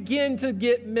will begin to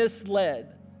get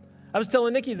misled. I was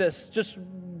telling Nikki this, just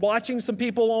watching some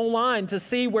people online to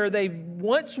see where they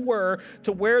once were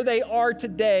to where they are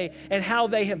today, and how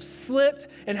they have slipped,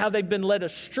 and how they've been led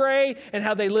astray, and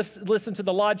how they listen to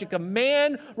the logic of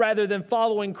man rather than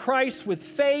following Christ with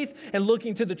faith and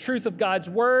looking to the truth of God's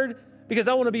word. Because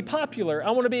I want to be popular.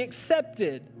 I want to be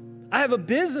accepted. I have a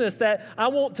business that I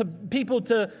want people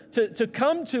to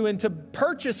come to and to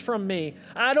purchase from me.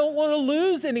 I don't want to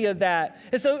lose any of that.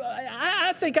 And so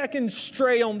I think I can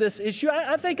stray on this issue.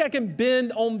 I think I can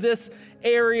bend on this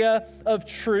area of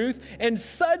truth. And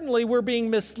suddenly we're being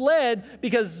misled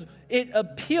because it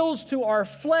appeals to our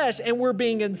flesh, and we're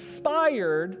being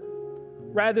inspired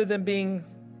rather than being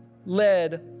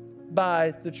led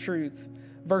by the truth.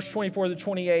 Verse 24 to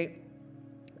 28.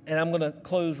 And I'm going to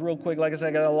close real quick. Like I said,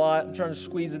 I got a lot. I'm trying to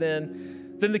squeeze it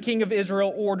in. Then the king of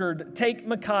Israel ordered, "Take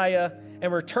Micaiah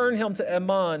and return him to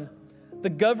Ammon, the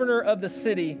governor of the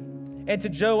city, and to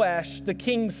Joash, the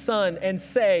king's son, and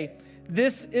say,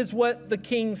 'This is what the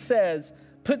king says.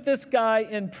 Put this guy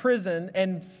in prison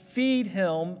and feed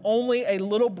him only a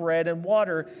little bread and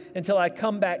water until I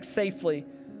come back safely.'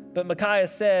 But Micaiah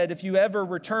said, 'If you ever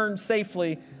return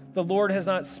safely, the Lord has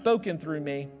not spoken through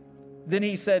me.' Then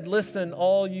he said, 'Listen,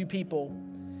 all you people.'"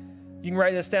 You can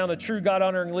write this down. "A true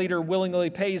God-honoring leader willingly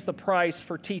pays the price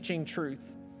for teaching truth."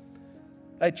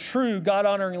 A true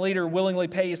God-honoring leader willingly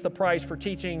pays the price for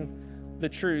teaching the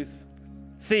truth.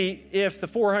 See, if the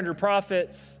 400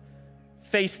 prophets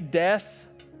faced death,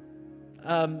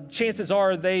 chances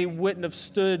are they wouldn't have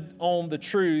stood on the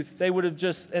truth. They would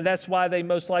have and that's why they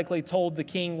most likely told the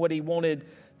king what he wanted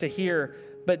to hear.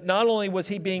 But not only was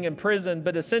he being imprisoned,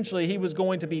 but essentially he was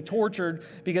going to be tortured,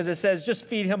 because it says, "Just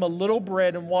feed him a little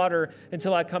bread and water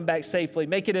until I come back safely."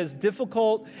 Make it as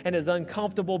difficult and as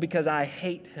uncomfortable, because I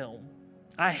hate him.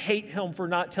 I hate him for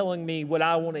not telling me what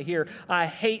I want to hear. I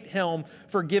hate him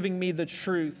for giving me the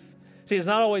truth. See, it's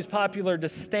not always popular to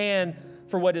stand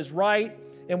for what is right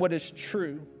and what is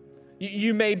true.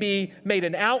 You may be made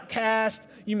an outcast.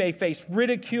 You may face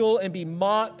ridicule and be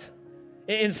mocked.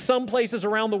 In some places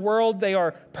around the world, they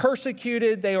are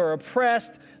persecuted, they are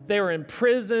oppressed, they are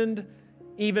imprisoned,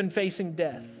 even facing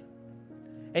death.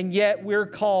 And yet we're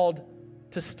called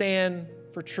to stand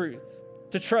for truth,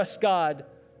 to trust God,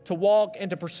 to walk and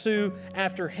to pursue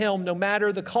after Him no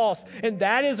matter the cost. And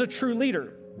that is a true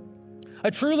leader.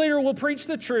 A true leader will preach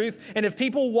the truth, and if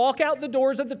people walk out the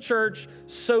doors of the church,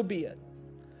 so be it.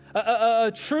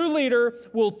 A true leader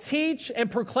will teach and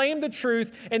proclaim the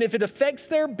truth, and if it affects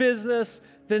their business,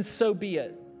 then so be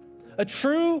it. A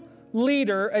true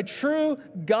leader, a true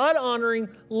God-honoring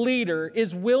leader,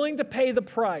 is willing to pay the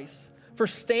price for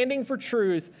standing for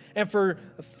truth and for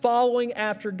following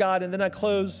after God. And then I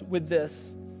close with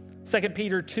this, 2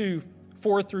 Peter 2,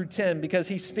 4 through 10, because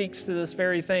he speaks to this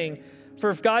very thing. "For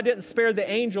if God didn't spare the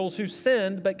angels who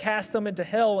sinned, but cast them into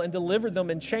hell and delivered them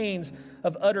in chains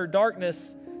of utter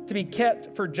darkness, to be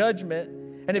kept for judgment,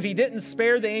 and if He didn't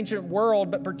spare the ancient world,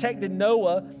 but protected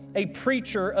Noah, a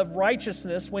preacher of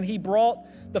righteousness, when he brought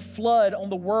the flood on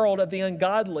the world of the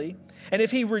ungodly, and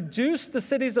if He reduced the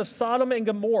cities of Sodom and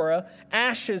Gomorrah,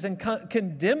 ashes, and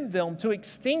condemned them to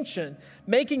extinction,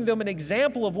 making them an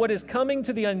example of what is coming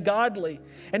to the ungodly,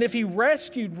 and if He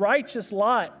rescued righteous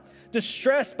Lot,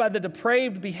 distressed by the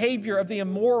depraved behavior of the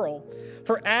immoral,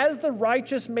 for as the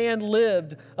righteous man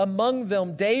lived among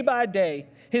them day by day,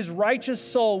 his righteous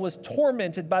soul was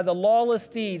tormented by the lawless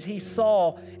deeds he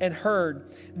saw and heard.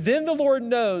 Then the Lord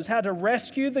knows how to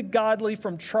rescue the godly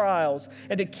from trials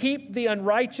and to keep the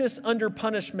unrighteous under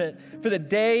punishment for the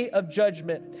day of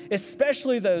judgment,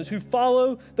 especially those who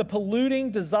follow the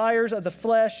polluting desires of the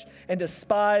flesh and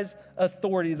despise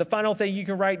authority." The final thing you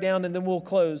can write down, and then we'll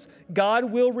close. God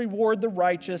will reward the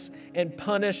righteous and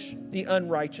punish the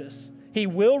unrighteous. He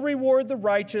will reward the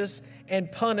righteous and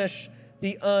punish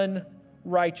the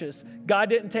unrighteous. God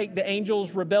didn't take the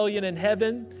angels' rebellion in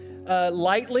heaven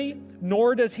lightly,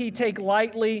 nor does He take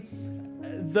lightly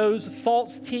those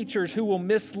false teachers who will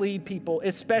mislead people,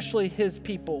 especially his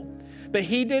people. But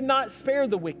he did not spare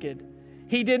the wicked.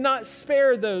 He did not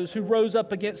spare those who rose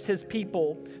up against his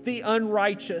people, the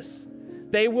unrighteous.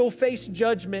 They will face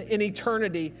judgment in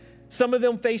eternity. Some of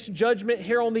them face judgment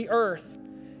here on the earth.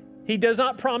 He does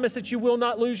not promise that you will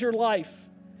not lose your life.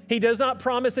 He does not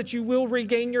promise that you will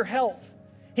regain your health.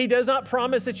 He does not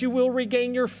promise that you will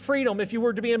regain your freedom if you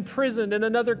were to be imprisoned in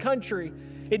another country.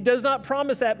 It does not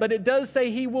promise that, but it does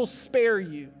say he will spare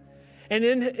you. And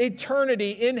in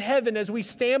eternity, in heaven, as we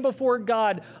stand before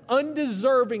God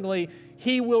undeservingly,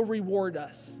 he will reward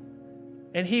us.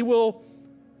 And he will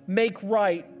make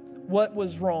right what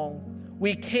was wrong.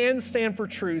 We can stand for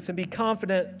truth and be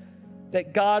confident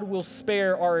that God will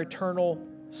spare our eternal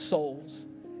souls.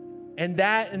 And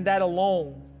that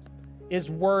alone is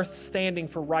worth standing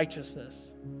for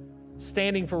righteousness,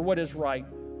 standing for what is right.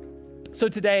 So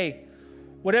today,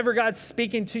 whatever God's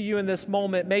speaking to you in this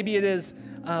moment, maybe it is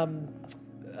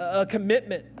a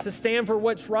commitment to stand for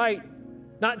what's right,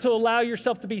 not to allow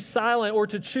yourself to be silent or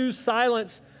to choose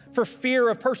silence for fear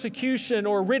of persecution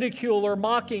or ridicule or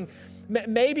mocking.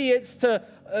 Maybe it's to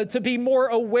be more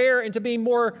aware and to be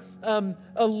more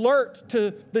alert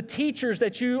to the teachers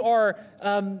that you are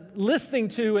listening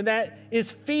to and that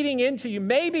is feeding into you.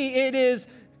 Maybe it is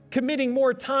committing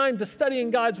more time to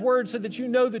studying God's word so that you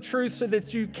know the truth, so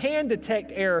that you can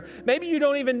detect error. Maybe you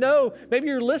don't even know. Maybe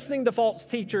you're listening to false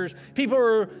teachers. People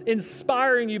are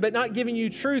inspiring you but not giving you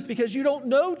truth because you don't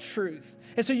know truth.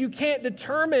 And so you can't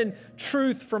determine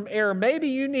truth from error. Maybe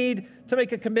you need to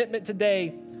make a commitment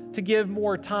today to give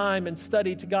more time and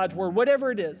study to God's word.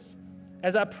 Whatever it is,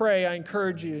 as I pray, I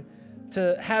encourage you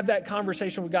to have that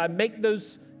conversation with God. Make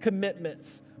those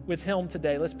commitments with him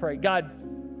today. Let's pray. God,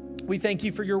 we thank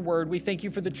you for your word. We thank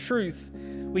you for the truth.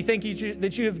 We thank you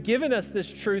that you have given us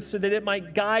this truth so that it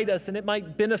might guide us and it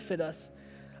might benefit us.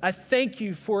 I thank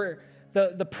you for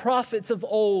the prophets of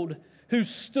old who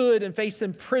stood and faced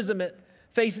imprisonment,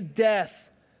 faced death,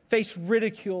 faced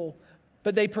ridicule,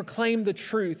 but they proclaimed the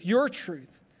truth, your truth.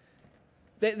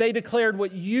 They declared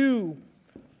what you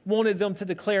wanted them to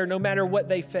declare no matter what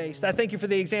they faced. I thank you for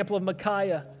the example of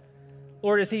Micaiah.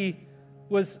 Lord, as he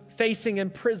was facing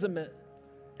imprisonment,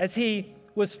 as he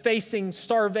was facing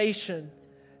starvation,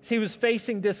 as he was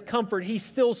facing discomfort, he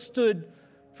still stood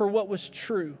for what was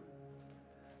true.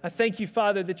 I thank you,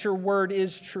 Father, that your word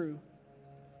is true.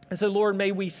 And so, Lord,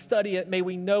 may we study it, may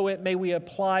we know it, may we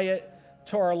apply it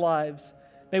to our lives.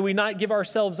 May we not give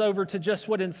ourselves over to just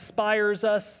what inspires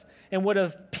us and what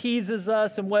appeases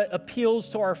us and what appeals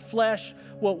to our flesh,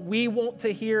 what we want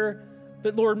to hear.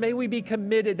 But Lord, may we be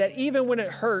committed that even when it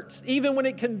hurts, even when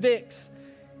it convicts,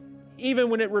 even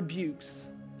when it rebukes,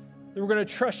 that we're going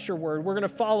to trust your word, we're going to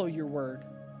follow your word,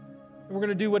 and we're going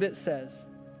to do what it says.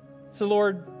 So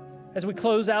Lord, as we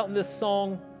close out in this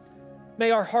song,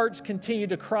 may our hearts continue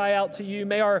to cry out to you.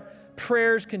 May our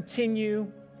prayers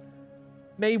continue.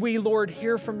 May we, Lord,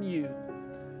 hear from you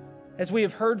as we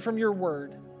have heard from your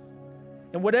word.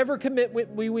 And whatever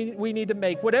commitment we need to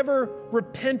make, whatever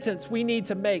repentance we need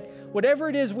to make, whatever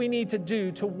it is we need to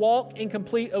do to walk in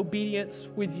complete obedience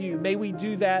with you, may we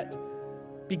do that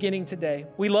beginning today.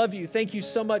 We love you. Thank you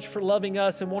so much for loving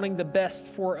us and wanting the best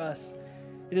for us.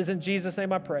 It is in Jesus'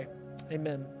 name I pray.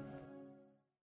 Amen.